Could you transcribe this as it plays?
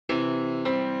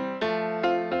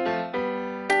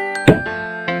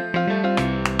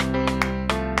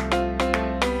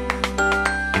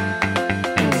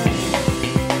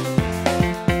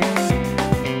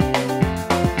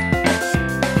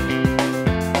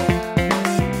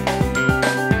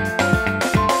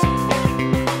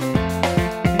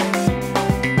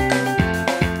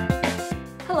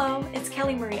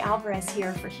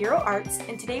here for Hero Arts,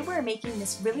 and today we're making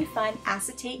this really fun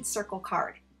acetate circle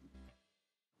card.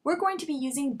 We're going to be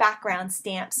using background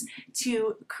stamps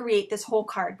to create this whole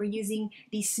card. We're using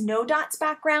the Snow Dots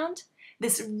background,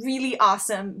 this really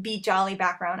awesome Be Jolly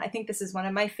background. I think this is one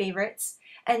of my favorites.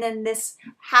 And then this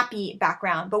happy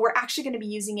background, but we're actually going to be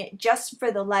using it just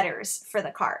for the letters for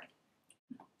the card.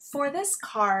 For this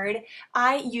card,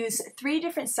 I use 3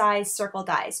 different size circle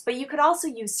dies, but you could also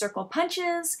use circle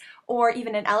punches or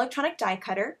even an electronic die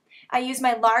cutter. I used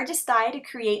my largest die to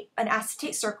create an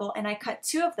acetate circle, and I cut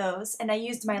 2 of those, and I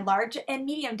used my large and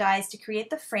medium dies to create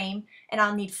the frame, and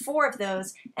I'll need 4 of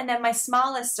those, and then my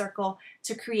smallest circle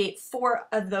to create 4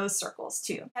 of those circles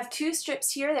too. I have 2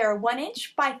 strips here. They are 1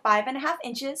 inch by 5.5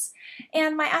 inches,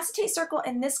 and my acetate circle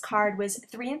in this card was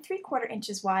 3 3/4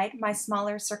 inches wide. My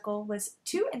smaller circle was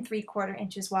 2 3/4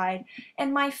 inches wide,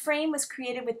 and my frame was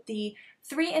created with the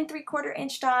 3 3/4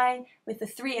 inch die with the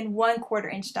 3 1/4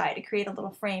 inch die to create a little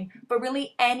frame, but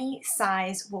really any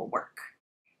size will work.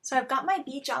 So I've got my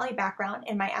Be Jolly background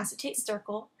in my acetate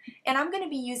circle, and I'm going to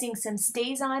be using some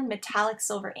StazOn metallic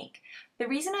silver ink. The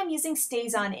reason I'm using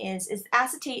StazOn is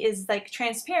acetate is like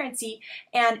transparency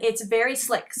and it's very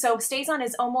slick. So StazOn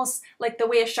is almost like the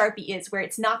way a Sharpie is, where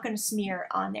it's not going to smear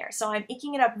on there. So I'm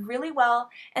inking it up really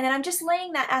well, and then I'm just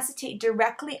laying that acetate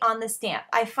directly on the stamp.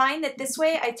 I find that this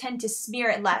way I tend to smear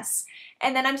it less.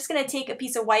 And then I'm just going to take a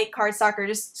piece of white cardstock or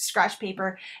just scratch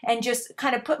paper and just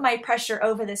kind of put my pressure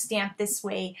over the stamp this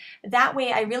way. That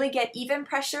way I really get even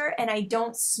pressure and I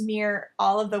don't smear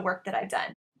all of the work that I've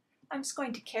done. I'm just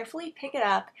going to carefully pick it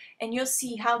up, and you'll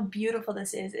see how beautiful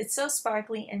this is. It's so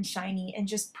sparkly and shiny and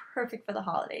just perfect for the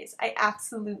holidays. I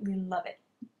absolutely love it.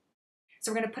 So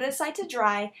we're going to put it aside to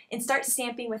dry and start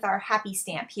stamping with our happy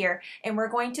stamp here. And we're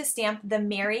going to stamp the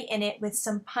Merry in it with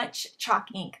some punch chalk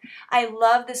ink. I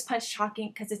love this punch chalk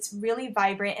ink because it's really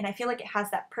vibrant and I feel like it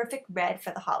has that perfect red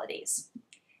for the holidays.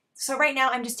 So right now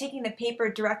I'm just taking the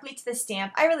paper directly to the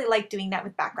stamp. I really like doing that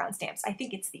with background stamps. I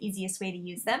think it's the easiest way to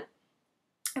use them.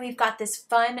 And we've got this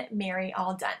fun Merry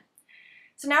all done.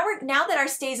 So now that our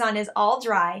StazOn is all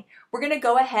dry, we're going to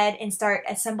go ahead and start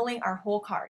assembling our whole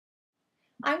card.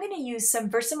 I'm going to use some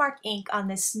Versamark ink on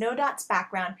this Snow Dots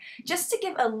background just to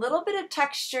give a little bit of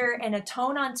texture and a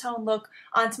tone-on-tone look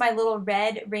onto my little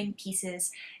red ring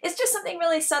pieces. It's just something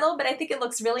really subtle, but I think it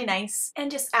looks really nice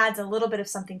and just adds a little bit of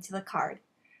something to the card.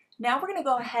 Now we're going to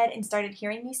go ahead and start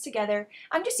adhering these together.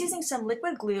 I'm just using some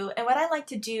liquid glue, and what I like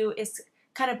to do is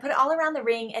kind of put it all around the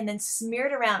ring and then smear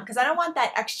it around because I don't want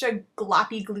that extra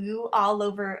gloppy glue all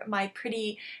over my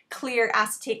pretty clear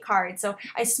acetate card. So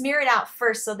I smear it out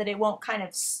first so that it won't kind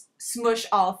of smush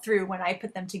all through when I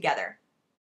put them together.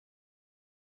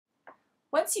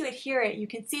 Once you adhere it, you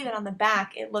can see that on the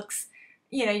back it looks,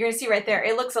 you're going to see right there,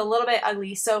 it looks a little bit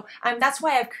ugly. So that's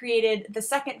why I've created the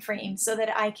second frame so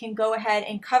that I can go ahead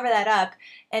and cover that up.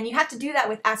 And you have to do that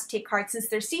with acetate cards. Since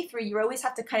they're see-through, you always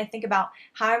have to kind of think about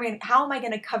how am I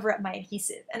going to cover up my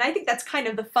adhesive? And I think that's kind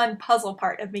of the fun puzzle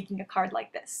part of making a card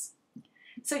like this.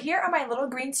 So here are my little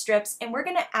green strips, and we're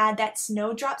going to add that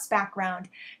snowdrops background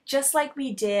just like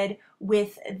we did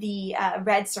with the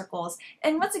red circles.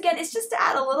 And once again, it's just to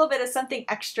add a little bit of something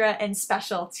extra and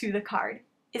special to the card.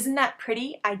 Isn't that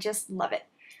pretty? I just love it.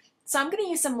 So I'm going to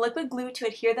use some liquid glue to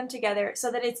adhere them together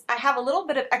so that I have a little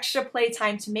bit of extra play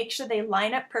time to make sure they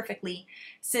line up perfectly,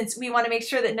 since we want to make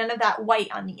sure that none of that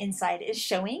white on the inside is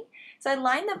showing. So I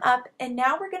line them up, and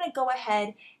now we're going to go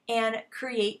ahead and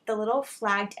create the little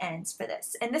flagged ends for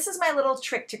this. And this is my little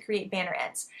trick to create banner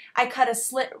ends. I cut a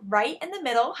slit right in the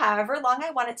middle, however long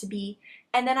I want it to be,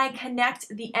 and then I connect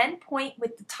the end point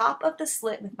with the top of the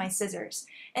slit with my scissors.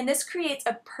 And this creates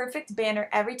a perfect banner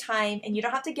every time, and you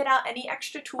don't have to get out any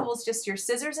extra tools, just your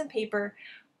scissors and paper.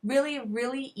 Really,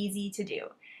 really easy to do.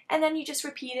 And then you just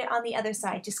repeat it on the other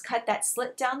side. Just cut that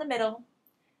slit down the middle,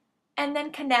 and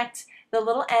then connect the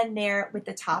little end there with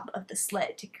the top of the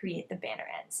slit to create the banner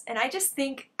ends. And I just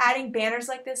think adding banners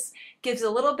like this gives a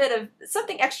little bit of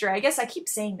something extra. I guess I keep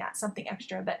saying that, something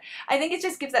extra, but I think it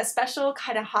just gives that special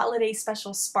kind of holiday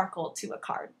special sparkle to a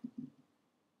card.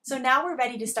 So now we're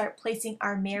ready to start placing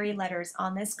our Merry letters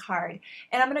on this card.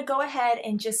 And I'm going to go ahead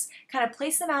and just kind of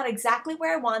place them out exactly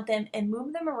where I want them and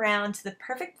move them around to the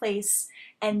perfect place,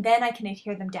 and then I can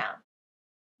adhere them down.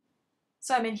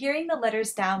 So I'm adhering the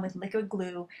letters down with liquid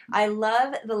glue. I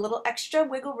love the little extra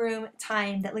wiggle room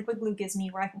time that liquid glue gives me,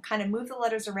 where I can kind of move the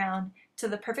letters around to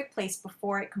the perfect place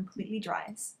before it completely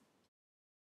dries.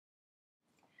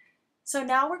 So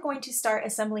now we're going to start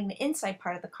assembling the inside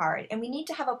part of the card, and we need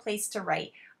to have a place to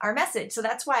write our message. So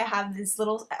that's why I have these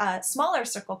little smaller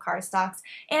circle cardstocks,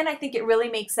 and I think it really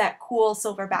makes that cool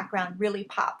silver background really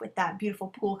pop with that beautiful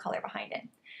pool color behind it.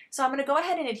 So I'm going to go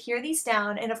ahead and adhere these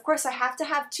down, and of course I have to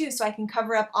have two so I can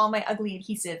cover up all my ugly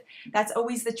adhesive. That's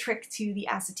always the trick to the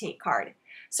acetate card.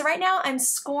 So right now I'm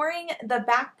scoring the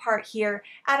back part here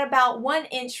at about 1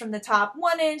 inch from the top,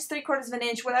 1 inch, 3/4 of an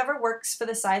inch, whatever works for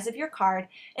the size of your card.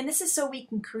 And this is so we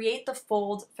can create the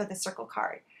fold for the circle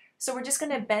card. So we're just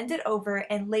going to bend it over,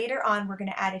 and later on we're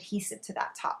going to add adhesive to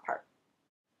that top part.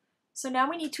 So now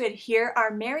we need to adhere our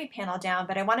Mary panel down,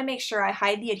 but I want to make sure I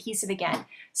hide the adhesive again.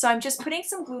 So I'm just putting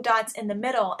some glue dots in the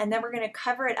middle, and then we're going to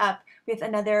cover it up with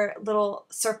another little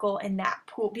circle in that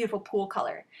beautiful pool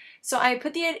color. So I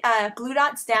put the glue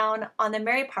dots down on the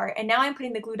Mary part, and now I'm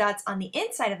putting the glue dots on the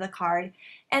inside of the card,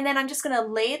 and then I'm just going to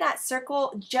lay that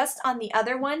circle just on the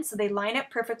other one so they line up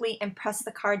perfectly, and press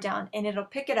the card down, and it'll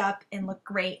pick it up and look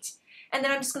great. And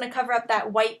then I'm just going to cover up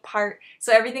that white part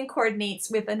so everything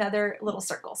coordinates with another little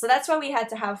circle. So that's why we had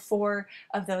to have 4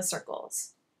 of those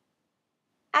circles.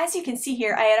 As you can see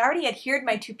here, I had already adhered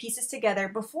my 2 pieces together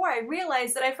before I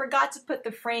realized that I forgot to put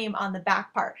the frame on the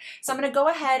back part. So I'm going to go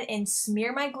ahead and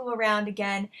smear my glue around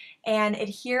again and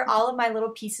adhere all of my little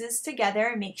pieces together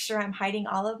and make sure I'm hiding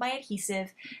all of my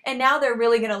adhesive. And now they're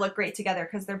really going to look great together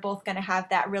because they're both going to have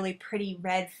that really pretty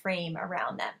red frame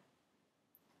around them.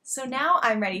 So now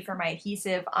I'm ready for my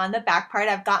adhesive on the back part.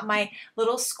 I've got my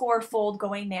little score fold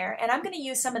going there, and I'm going to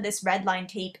use some of this red line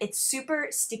tape. It's super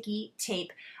sticky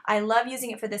tape. I love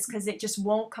using it for this because it just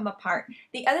won't come apart.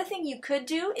 The other thing you could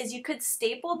do is you could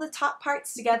staple the top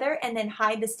parts together and then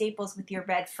hide the staples with your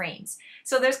red frames.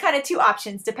 So there's kind of 2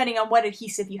 options depending on what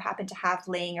adhesive you happen to have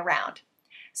laying around.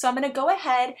 So I'm going to go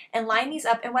ahead and line these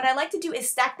up, and what I like to do is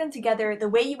stack them together the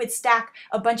way you would stack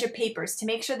a bunch of papers to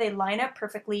make sure they line up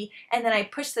perfectly, and then I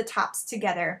push the tops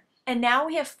together. And now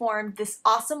we have formed this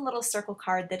awesome little circle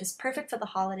card that is perfect for the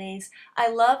holidays. I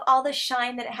love all the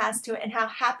shine that it has to it and how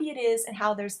happy it is and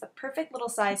how there's the perfect little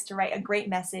size to write a great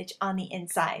message on the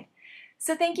inside.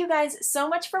 So thank you guys so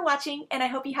much for watching, and I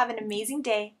hope you have an amazing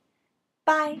day.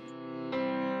 Bye!